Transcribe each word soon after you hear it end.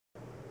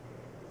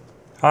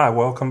Hi,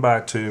 welcome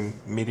back to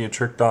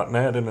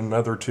MediaTrick.net and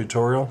another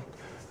tutorial.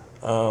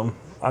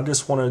 I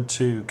just wanted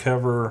to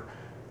cover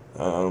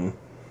Dreamweaver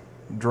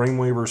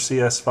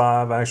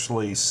CS5,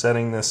 actually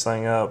setting this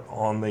thing up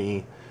on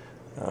the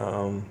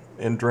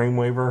in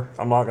Dreamweaver.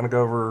 I'm not going to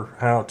go over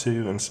how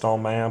to install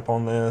MAMP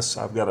on this.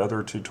 I've got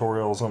other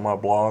tutorials on my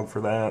blog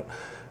for that,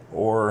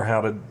 or how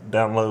to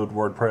download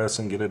WordPress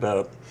and get it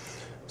up.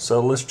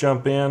 So let's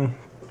jump in.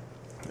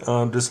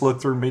 Just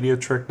look through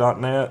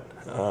MediaTrick.net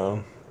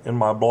in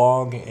my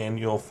blog, and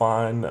you'll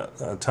find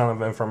a ton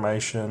of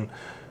information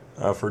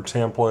for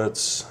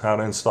templates, how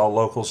to install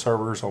local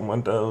servers on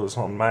Windows,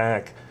 on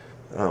Mac,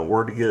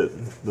 where to get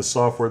the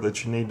software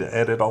that you need to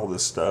edit all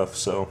this stuff.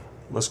 So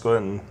let's go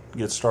ahead and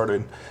get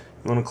started.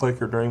 You want to click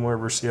your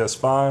Dreamweaver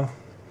CS5,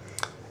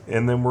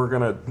 and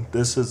then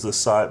this is the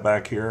site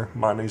back here,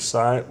 my new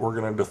site. We're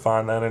going to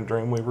define that in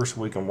Dreamweaver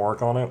so we can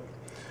work on it.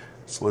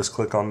 So let's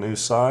click on new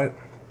site,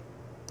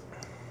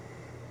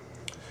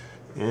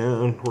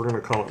 and we're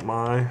going to call it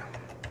my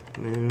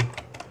new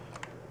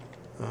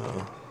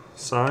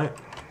site.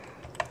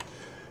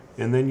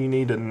 And then you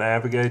need to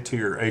navigate to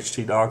your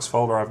htdocs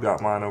folder. I've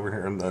got mine over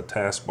here in the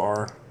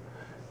taskbar,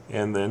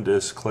 and then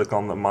just click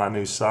on the my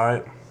new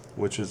site,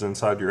 which is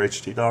inside your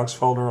htdocs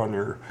folder on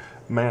your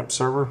MAMP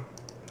server.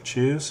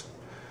 Choose.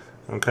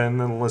 Okay,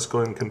 and then let's go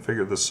ahead and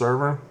configure the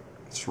server.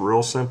 It's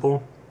real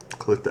simple.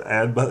 Click the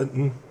add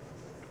button,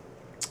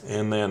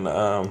 and then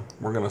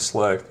we're going to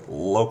select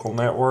local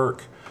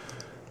network.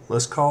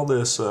 Let's call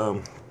this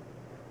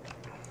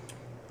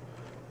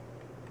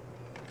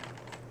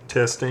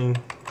testing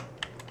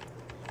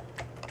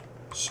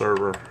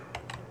server,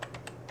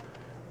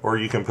 or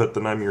you can put the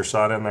name of your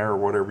site in there or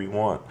whatever you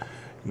want.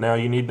 Now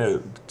you need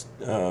to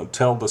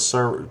tell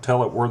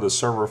it where the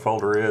server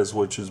folder is,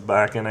 which is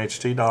back in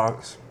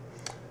htdocs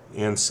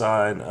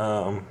inside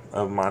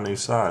of my new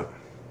site.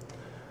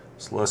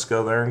 So let's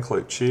go there and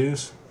click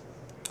choose,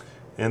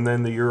 and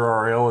then the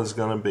URL is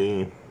going to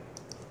be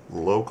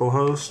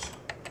localhost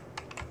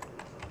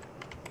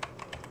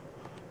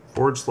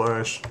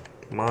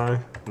 / my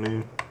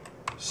new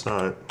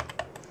site,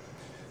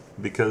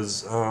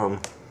 because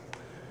and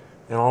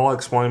I'll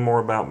explain more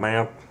about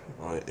MAMP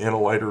in a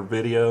later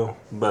video,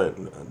 but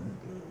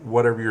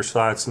whatever your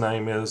site's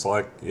name is,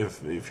 like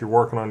if you're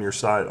working on your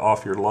site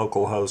off your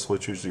local host,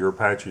 which is your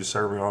Apache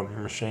server on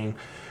your machine,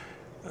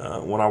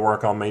 when I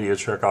work on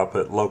MediaTrick, I'll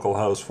put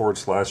localhost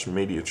 /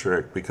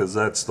 MediaTrick, because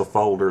that's the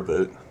folder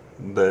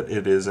that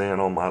it is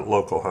in on my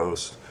local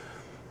host.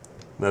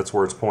 That's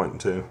where it's pointing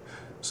to.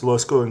 So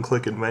let's go ahead and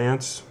click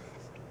advanced,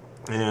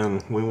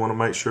 and we want to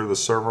make sure the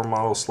server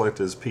model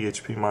selected is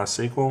PHP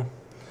MySQL,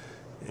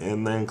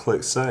 and then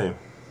click save.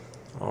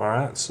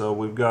 Alright, so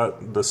we've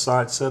got the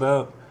site set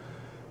up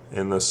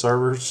and the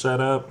server set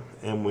up,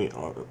 and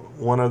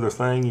one other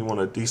thing, you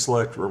want to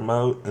deselect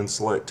remote and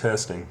select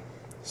testing.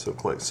 So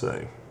click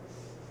save.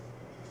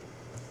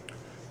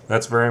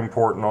 That's very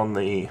important on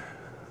the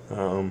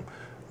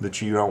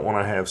that you don't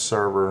want to have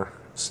server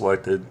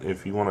selected.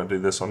 If you want to do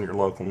this on your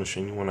local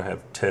machine, you want to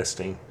have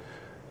testing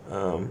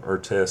or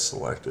test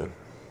selected.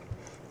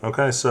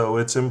 Okay, so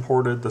it's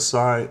imported the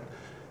site,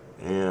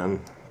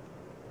 and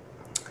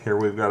here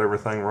we've got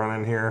everything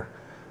running here.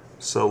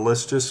 So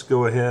let's just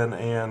go ahead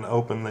and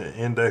open the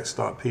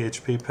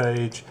index.php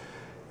page,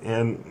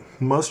 and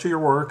most of your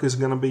work is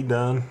going to be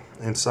done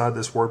inside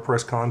this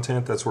WordPress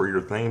content. That's where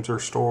your themes are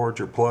stored,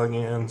 your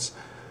plugins,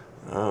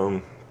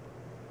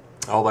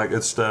 all that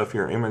good stuff,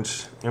 your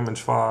image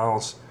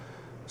files.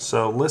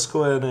 So let's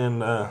go ahead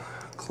and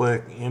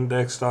click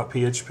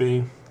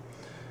index.php,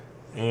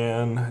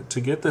 and to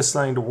get this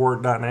thing to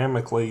work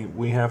dynamically,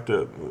 they have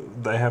to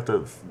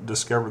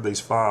discover these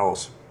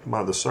files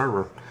by the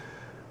server.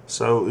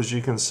 So as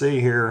you can see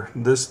here,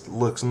 this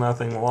looks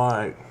nothing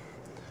like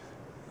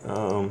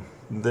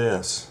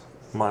this,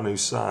 my new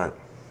site.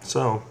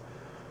 So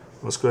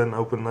let's go ahead and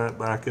open that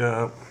back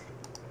up,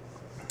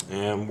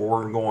 and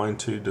we're going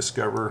to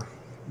discover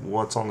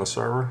what's on the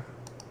server.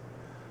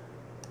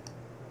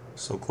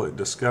 So click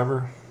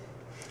discover.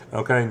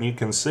 Okay, and you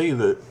can see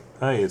that,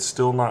 hey, it's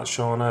still not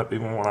showing up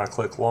even when I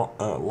click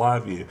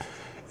live view,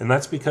 and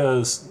that's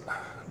because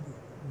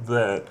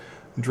that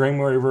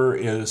Dreamweaver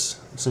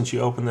is, since you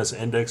open this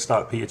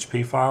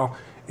index.php file,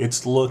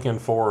 it's looking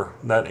for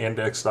that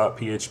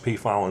index.php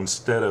file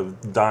instead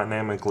of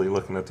dynamically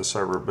looking at the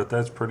server. But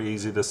that's pretty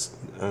easy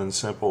and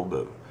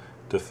simple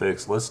to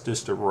fix. Let's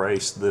just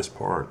erase this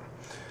part.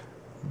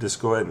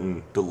 Just go ahead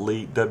and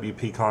delete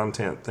WP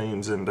content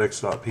themes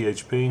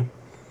index.php,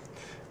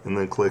 and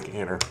then click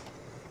enter.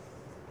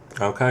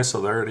 Okay, so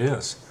there it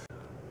is.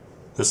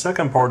 The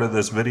second part of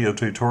this video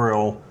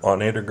tutorial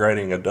on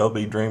integrating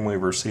Adobe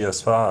Dreamweaver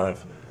CS5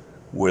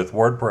 with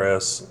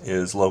WordPress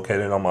is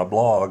located on my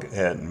blog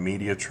at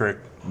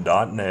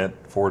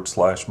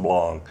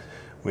MediaTrick.net/blog.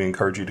 We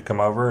encourage you to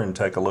come over and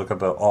take a look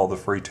at all the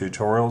free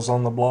tutorials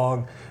on the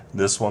blog.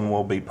 This one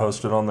will be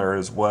posted on there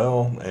as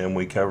well, and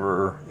we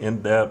cover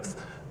in depth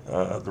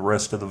the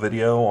rest of the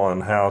video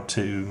on how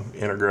to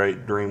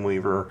integrate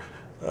Dreamweaver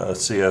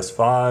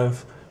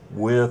CS5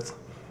 with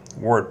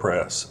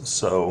WordPress.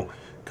 So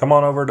come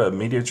on over to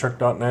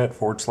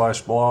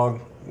MediaTruck.net/blog.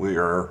 We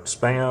are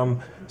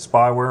spam,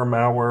 spyware,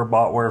 malware,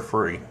 botware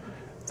free.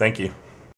 Thank you.